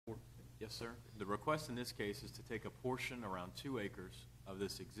Yes, sir. The request in this case is to take a portion, around 2 acres, of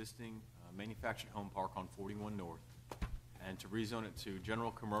this existing manufactured home park on 41 North and to rezone it to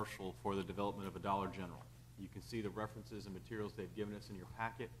general commercial for the development of a Dollar General. You can see the references and materials they've given us in your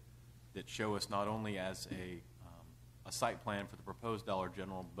packet that show us not only as a site plan for the proposed Dollar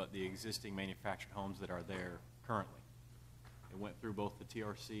General, but the existing manufactured homes that are there currently. It went through both the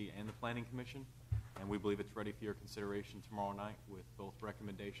TRC and the Planning Commission, and we believe it's ready for your consideration tomorrow night with both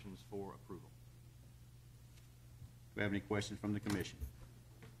recommendations for approval. Do we have any questions from the commission?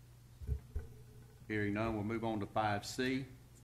 Hearing none, we'll move on to 5C.